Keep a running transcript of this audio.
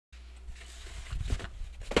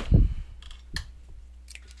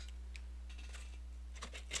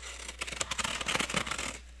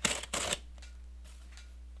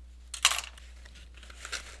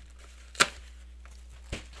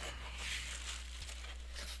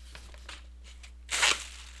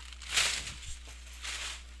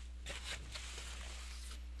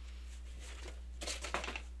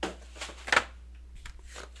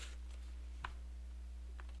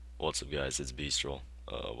What's up guys, it's Beastrel.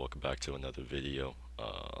 Welcome back to another video.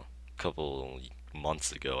 A couple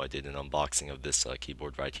months ago I did an unboxing of this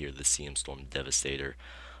keyboard right here, the CM Storm Devastator.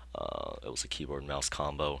 It was a keyboard mouse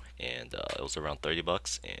combo and it was around 30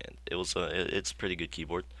 bucks and it's a pretty good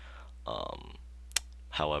keyboard. Um,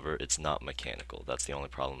 However, it's not mechanical. That's the only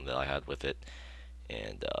problem that I had with it.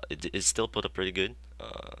 And it still put up pretty good.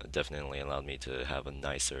 It definitely allowed me to have a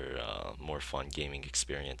nicer, more fun gaming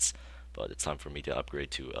experience. But it's time for me to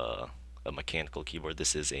upgrade to a mechanical keyboard.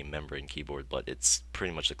 This is a membrane keyboard, but it's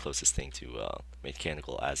pretty much the closest thing to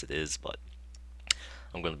mechanical as it is. But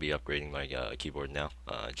I'm going to be upgrading my keyboard now.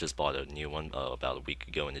 I just bought a new one about a week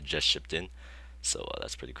ago, and it just shipped in, so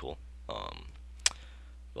that's pretty cool.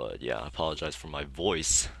 But yeah, I apologize for my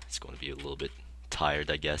voice. It's going to be a little bit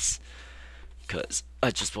tired, I guess, because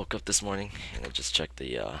I just woke up this morning and I just checked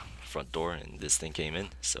the front door and this thing came in,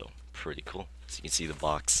 so pretty cool. So you can see the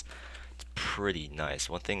box, it's pretty nice.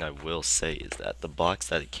 One thing I will say is that the box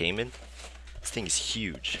that it came in, this thing is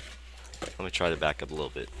huge. Let me try to back up a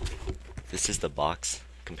little bit. This is the box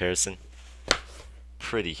comparison,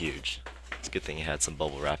 pretty huge. It's a good thing it had some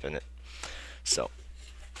bubble wrap in it. So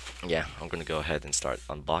yeah, I'm gonna go ahead and start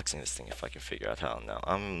unboxing this thing if I can figure out how. Now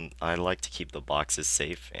I like to keep the boxes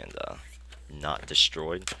safe and not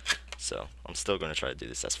destroyed, so I'm still gonna try to do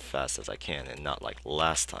this as fast as I can and not like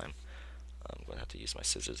last time. I'm gonna have to use my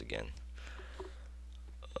scissors again.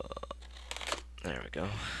 There we go,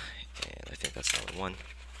 and I think that's another one.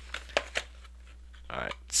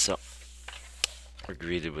 Alright, so we're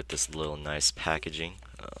greeted with this little nice packaging.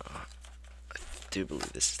 I do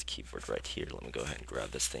believe this is the keyboard right here. Let me go ahead and grab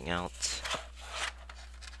this thing out.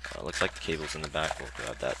 Looks like the cable's in the back. We'll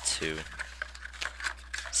grab that too.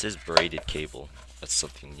 This is braided cable. That's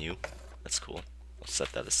something new. That's cool. I'll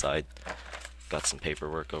set that aside. Got some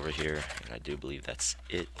paperwork over here, and I do believe that's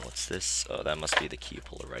it. What's this? Oh, that must be the key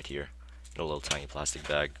puller right here. In a little tiny plastic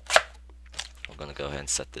bag. I'm gonna go ahead and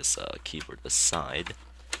set this keyboard aside.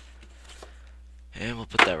 And we'll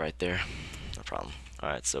put that right there. No problem.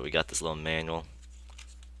 Alright, so we got this little manual.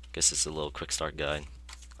 Guess it's a little quick start guide.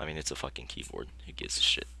 I mean, it's a fucking keyboard. Who gives a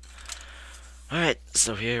shit? Alright,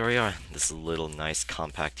 so here we are. This little nice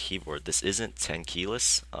compact keyboard. This isn't 10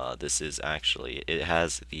 keyless. This is actually, it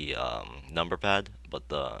has the number pad, but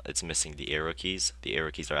it's missing the arrow keys. The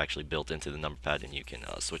arrow keys are actually built into the number pad and you can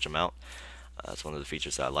switch them out. That's one of the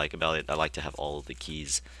features that I like about it. I like to have all of the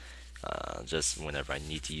keys. Just whenever I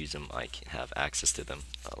need to use them, I can have access to them.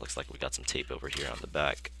 Looks like we got some tape over here on the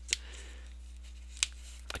back.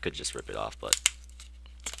 I could just rip it off, but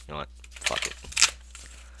you know what? Fuck it.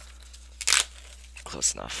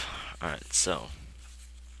 Close enough. Alright, so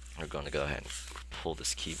we're going to go ahead and pull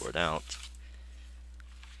this keyboard out.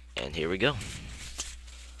 And here we go.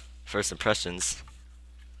 First impressions.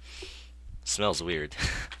 Smells weird.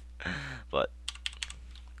 But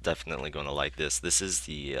definitely going to like this. This is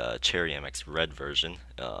the Cherry MX Red version.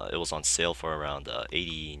 It was on sale for around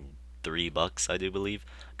 83 bucks, I do believe.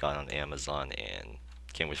 Got it on Amazon and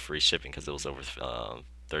came with free shipping because it was over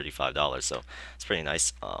 $35, so it's pretty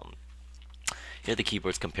nice. Here the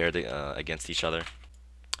keyboards compared against each other.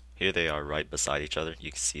 Here they are right beside each other.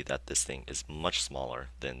 You can see that this thing is much smaller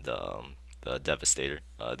than the Devastator.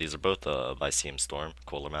 These are both by CM Storm,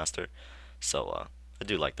 Cooler Master, so I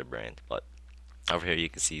do like their brand. But over here you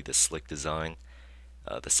can see the slick design,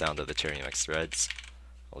 the sound of the Cherry MX threads.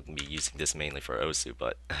 I'll be using this mainly for OSU,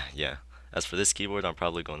 but yeah. As for this keyboard, I'm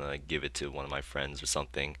probably going to give it to one of my friends or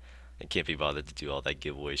something. I can't be bothered to do all that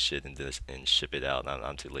giveaway shit and ship it out.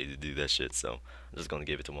 I'm too lazy to do that shit, so I'm just going to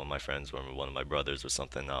give it to one of my friends or one of my brothers or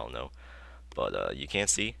something. I don't know. But you can't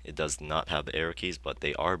see, it does not have the arrow keys, but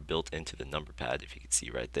they are built into the number pad, if you can see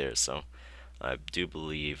right there. So I do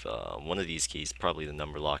believe one of these keys, probably the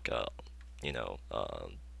number lock,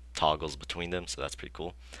 toggles between them, so that's pretty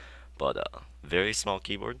cool. But very small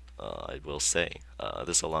keyboard, I will say.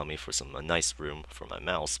 This will allow me for some nice room for my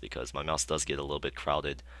mouse, because my mouse does get a little bit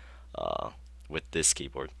crowded with this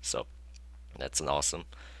keyboard, so that's an awesome.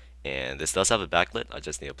 And this does have a backlit. I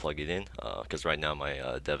just need to plug it in because right now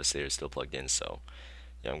my Devastator is still plugged in. So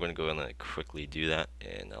yeah, I'm going to go and quickly do that,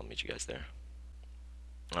 and I'll meet you guys there.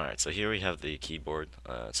 Alright, so here we have the keyboard.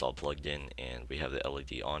 It's all plugged in, and we have the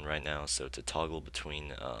LED on right now. So to toggle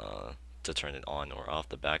between to turn it on or off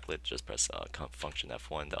the backlit, just press function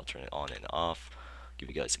F1. That'll turn it on and off. Give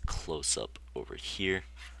you guys a close up over here.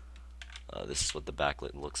 This is what the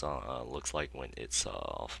backlit looks like when it's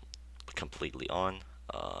completely on.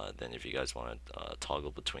 Then if you guys want to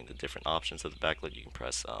toggle between the different options of the backlit, you can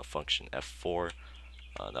press function F4.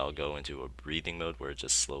 That'll go into a breathing mode where it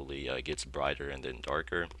just slowly gets brighter and then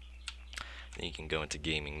darker. And you can go into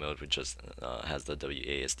gaming mode, which just has the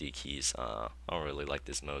WASD keys. I don't really like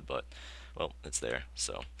this mode, but well, it's there.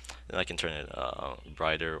 So then I can turn it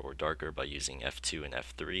brighter or darker by using F2 and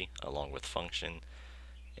F3 along with function.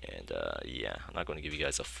 And yeah, I'm not going to give you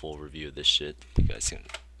guys a full review of this shit. You guys can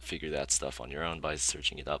figure that stuff on your own by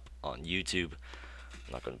searching it up on YouTube.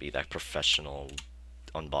 I'm not going to be that professional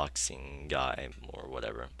unboxing guy or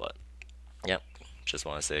whatever, but yeah, just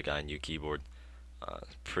want to say I got a new keyboard.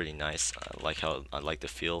 Pretty nice. I like the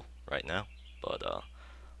feel right now, but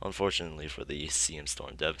unfortunately for the CM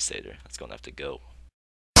Storm Devastator, it's gonna have to go.